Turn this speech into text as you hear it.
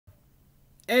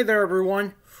Hey there,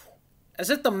 everyone. As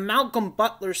if the Malcolm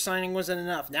Butler signing wasn't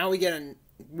enough, now we get a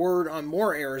word on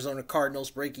more Arizona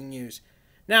Cardinals breaking news.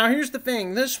 Now, here's the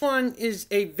thing. This one is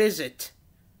a visit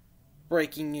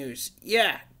breaking news.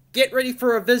 Yeah, get ready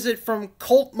for a visit from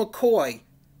Colt McCoy.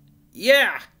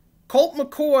 Yeah, Colt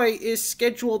McCoy is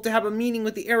scheduled to have a meeting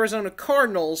with the Arizona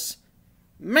Cardinals.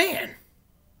 Man.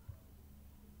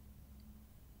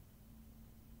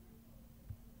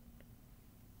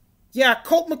 Yeah,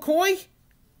 Colt McCoy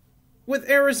with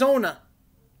Arizona.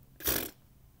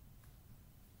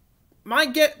 My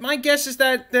guess is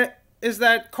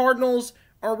that Cardinals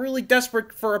are really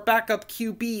desperate for a backup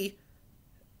QB.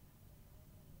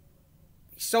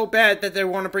 So bad that they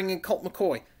want to bring in Colt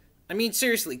McCoy. I mean,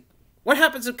 seriously, what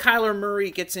happens if Kyler Murray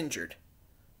gets injured?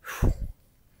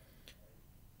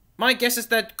 My guess is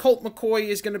that Colt McCoy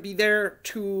is going to be there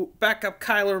to back up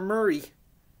Kyler Murray.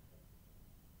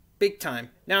 Big time.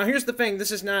 Now, here's the thing.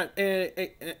 This is not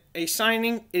a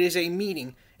signing. It is a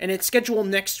meeting. And it's scheduled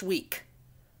next week.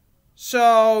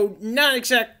 So,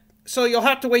 So you'll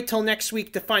have to wait till next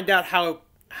week to find out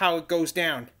how it goes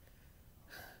down.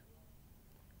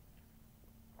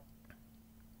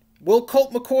 Will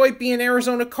Colt McCoy be an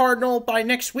Arizona Cardinal by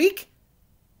next week?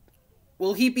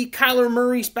 Will he be Kyler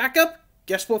Murray's backup?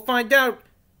 Guess we'll find out.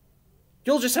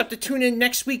 You'll just have to tune in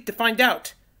next week to find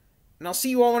out. And I'll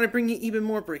see you all when I bring you even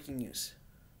more breaking news.